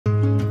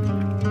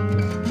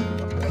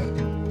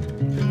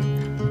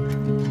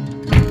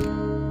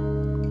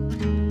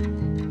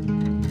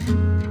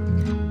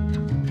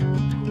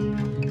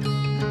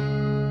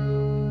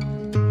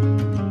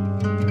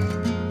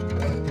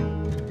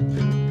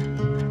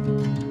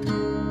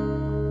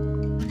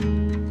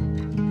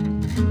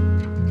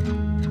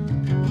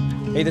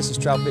Hey, this is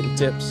Troutbitten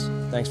Tips.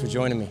 Thanks for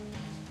joining me.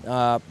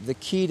 The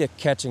key to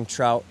catching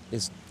trout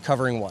is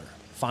covering water.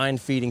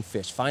 Find feeding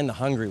fish, find the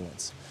hungry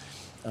ones.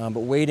 But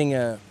wading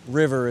a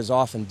river is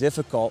often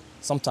difficult,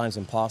 sometimes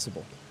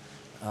impossible.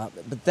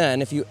 But then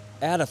if you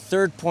add a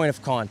third point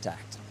of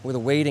contact with a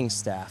wading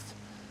staff,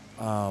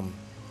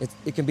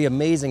 it can be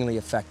amazingly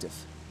effective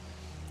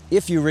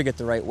if you rig it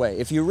the right way.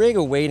 If you rig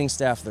a wading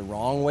staff the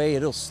wrong way,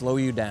 it'll slow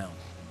you down,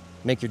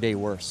 make your day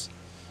worse.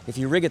 If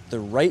you rig it the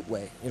right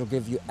way, it'll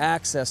give you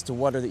access to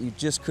water that you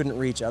just couldn't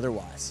reach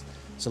otherwise.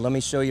 So let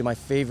me show you my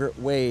favorite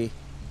way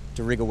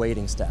to rig a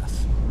wading staff.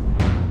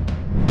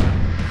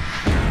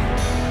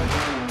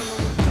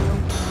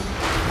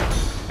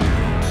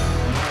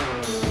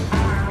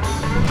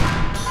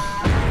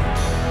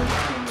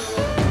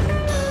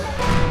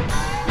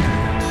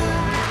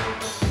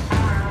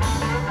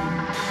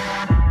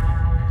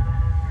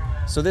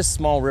 So this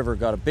small river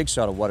got a big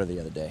shot of water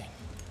the other day.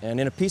 And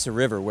in a piece of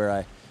river where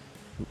I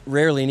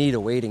rarely need a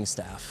wading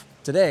staff,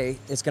 today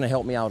it's going to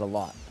help me out a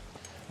lot.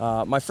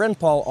 My friend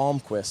Paul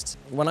Almquist,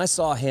 when I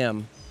saw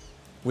him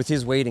with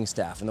his wading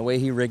staff and the way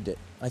he rigged it,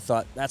 I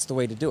thought that's the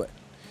way to do it.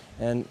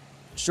 And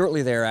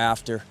shortly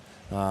thereafter,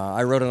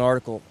 I wrote an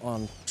article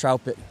on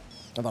Troutbitten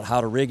about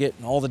how to rig it,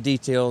 and all the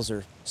details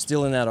are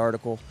still in that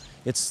article.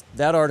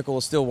 That article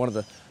is still one of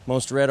the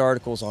most read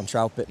articles on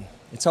Troutbitten.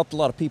 It's helped a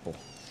lot of people.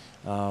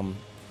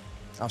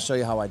 I'll show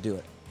you how I do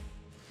it.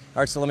 All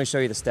right, so let me show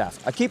you the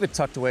staff. I keep it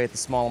tucked away at the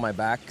small of my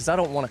back because I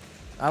don't want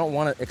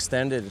it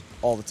extended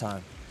all the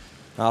time.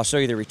 I'll show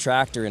you the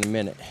retractor in a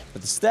minute.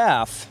 But the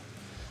staff,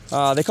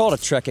 they call it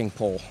a trekking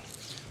pole.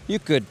 You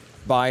could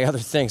buy other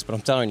things, but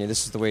I'm telling you,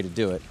 this is the way to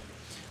do it.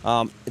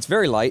 It's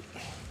very light,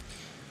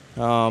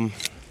 so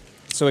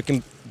it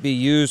can be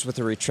used with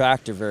a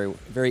retractor very,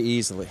 very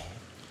easily.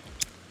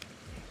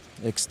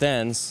 It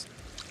extends,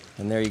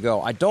 and there you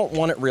go. I don't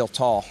want it real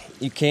tall.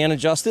 You can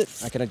adjust it.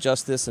 I can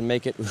adjust this and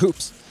make it,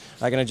 oops.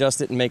 I can adjust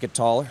it and make it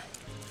taller.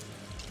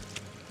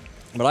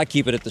 But I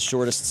keep it at the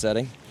shortest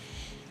setting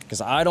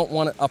because I don't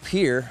want it up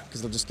here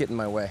because it'll just get in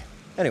my way.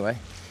 Anyway,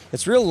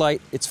 it's real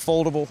light, it's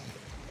foldable,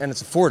 and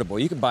it's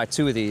affordable. You can buy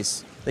 2 of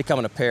these. They come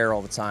in a pair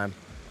all the time.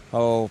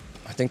 Oh,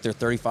 I think they're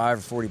 35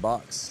 or 40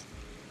 bucks.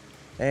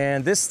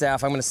 And this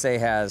staff, I'm gonna say,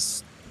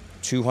 has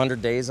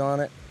 200 days on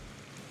it,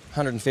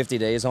 150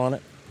 days on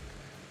it.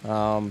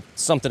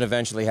 Something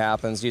eventually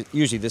happens.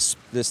 Usually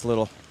this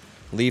little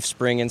leaf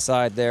spring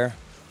inside there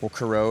will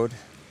corrode.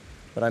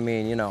 But I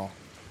mean, you know,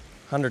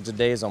 hundreds of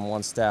days on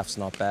one staff's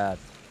not bad.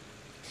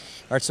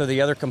 All right, so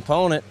the other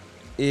component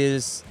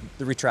is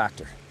the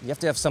retractor. You have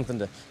to have something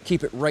to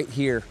keep it right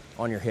here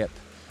on your hip.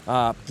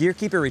 Gear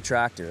keeper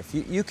retractor. If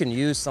you can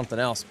use something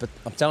else, but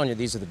I'm telling you,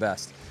 these are the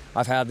best.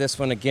 I've had this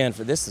one again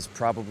for this is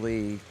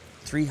probably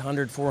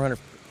 300, 400,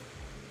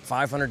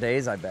 500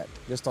 days, I bet,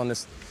 just on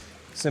this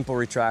simple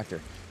retractor.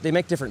 They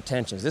make different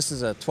tensions. This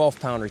is a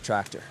 12-pound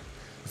retractor.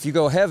 If you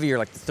go heavier,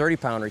 like the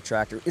 30-pound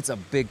retractor, it's a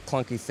big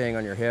clunky thing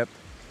on your hip.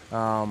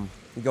 You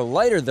go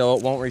lighter though,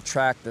 it won't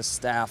retract the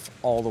staff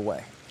all the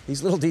way.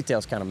 These little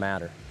details kind of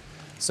matter.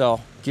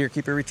 So, gear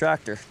keeper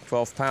retractor,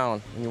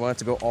 12-pound, and you want it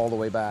to go all the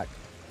way back.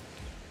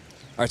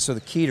 All right, so the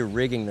key to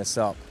rigging this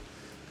up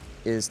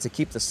is to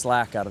keep the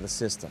slack out of the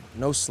system.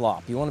 No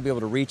slop. You want to be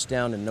able to reach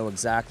down and know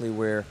exactly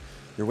where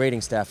your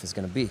wading staff is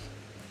going to be.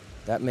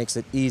 That makes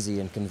it easy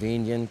and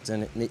convenient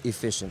and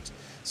efficient.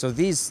 So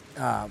these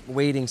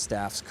wading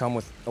staffs come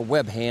with a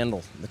web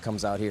handle that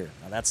comes out here.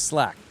 Now that's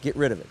slack. Get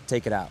rid of it.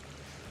 Take it out.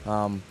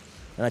 And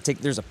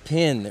there's a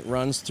pin that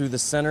runs through the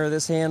center of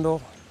this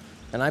handle,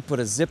 and I put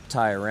a zip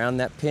tie around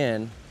that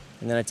pin,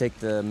 and then I take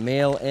the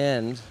male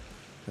end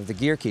of the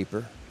gear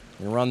keeper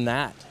and run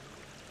that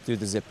through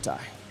the zip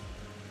tie.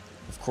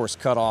 Of course,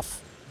 cut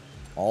off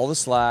all the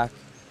slack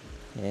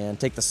and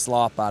take the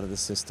slop out of the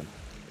system.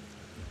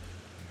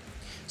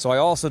 So I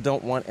also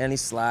don't want any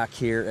slack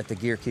here at the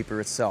gear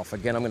keeper itself.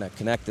 Again, I'm going to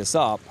connect this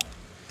up,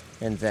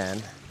 and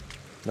then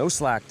no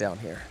slack down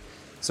here.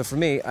 So for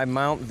me, I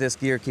mount this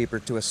gear keeper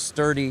to a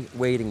sturdy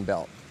wading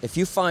belt. If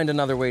you find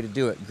another way to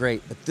do it,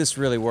 great, but this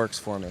really works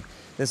for me.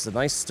 This is a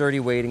nice sturdy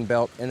wading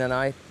belt, and then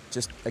I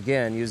just,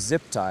 again, use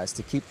zip ties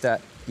to keep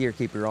that gear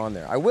keeper on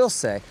there. I will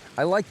say,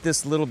 I like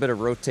this little bit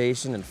of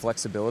rotation and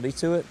flexibility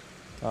to it,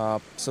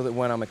 so that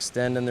when I'm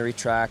extending the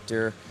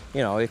retractor,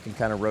 you know, it can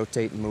kind of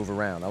rotate and move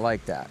around. I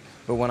like that.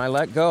 But when I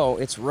let go,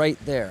 it's right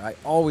there. I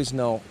always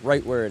know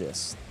right where it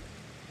is.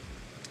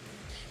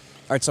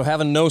 All right, so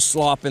having no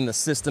slop in the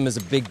system is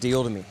a big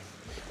deal to me.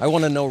 I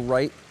want to know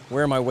right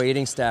where my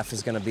wading staff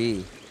is going to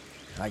be.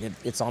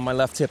 It's on my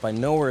left hip. I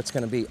know where it's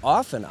going to be.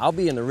 Often, I'll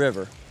be in the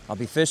river. I'll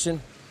be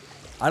fishing.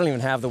 I don't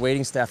even have the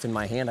wading staff in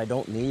my hand. I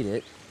don't need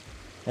it.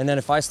 And then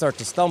if I start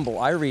to stumble,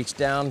 I reach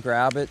down,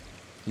 grab it,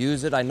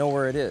 use it. I know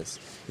where it is.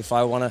 If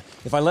I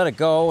let it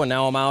go and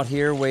now I'm out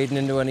here wading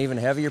into an even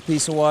heavier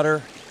piece of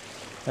water,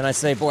 and I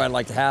say, boy, I'd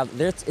like to have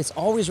it, it's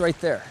always right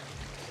there.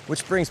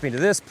 Which brings me to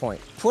this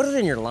point. Put it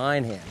in your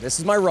line hand. This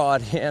is my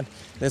rod hand.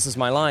 This is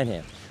my line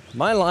hand.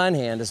 My line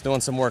hand is doing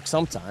some work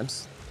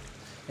sometimes,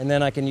 and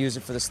then I can use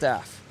it for the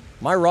staff.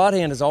 My rod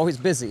hand is always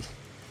busy,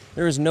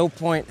 There is no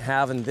point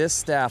having this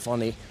staff on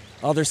the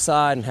other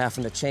side and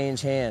having to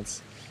change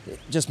hands. It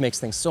just makes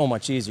things so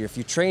much easier. If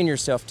you train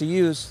yourself to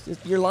use,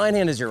 your line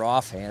hand is your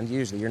offhand,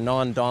 usually your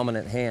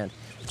non-dominant hand.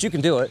 But you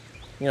can do it.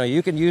 You know,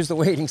 you can use the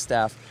wading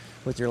staff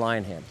with your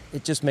line hand.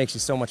 It just makes you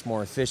so much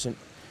more efficient.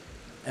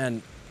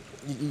 And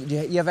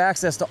you have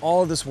access to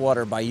all of this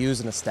water by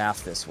using a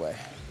staff this way.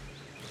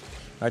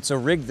 All right, so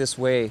rigged this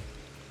way,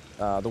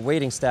 the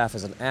wading staff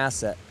is an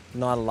asset,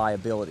 not a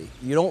liability.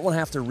 You don't want to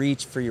have to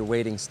reach for your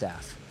wading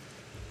staff.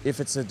 If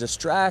it's a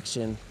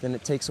distraction, then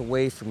it takes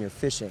away from your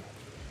fishing.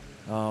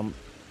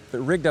 But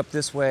rigged up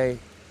this way,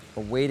 a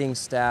wading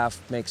staff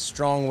makes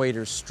strong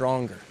waders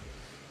stronger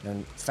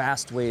and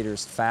fast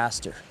waders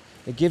faster.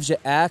 It gives you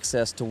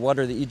access to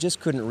water that you just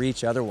couldn't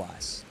reach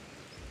otherwise.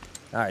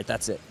 All right,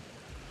 that's it.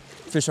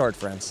 Fish hard,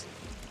 friends.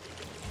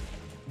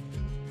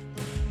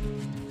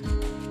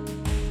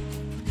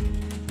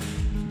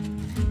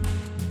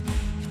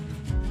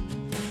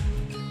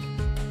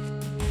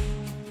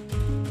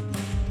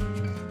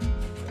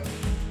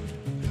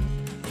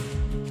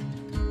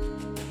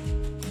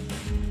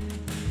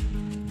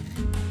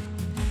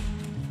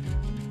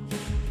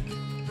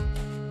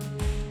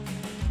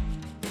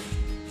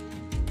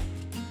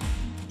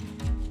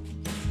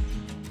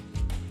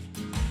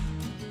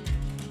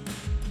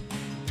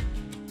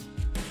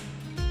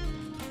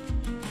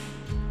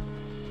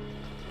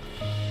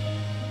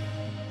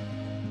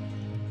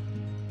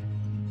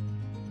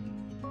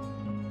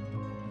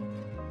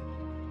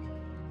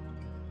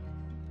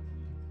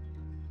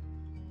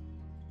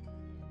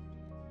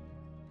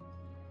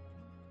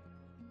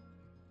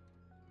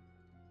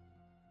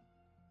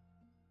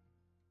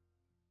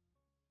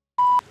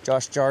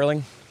 Josh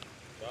Jarling.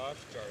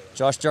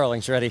 Josh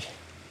Jarling's ready.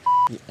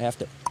 You have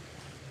to.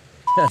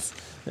 Yeah,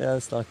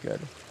 that's not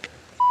good.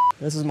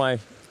 This is my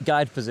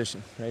guide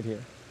position right here.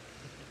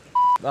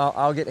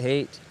 I'll get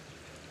hate.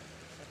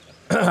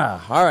 All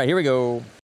right, here we go.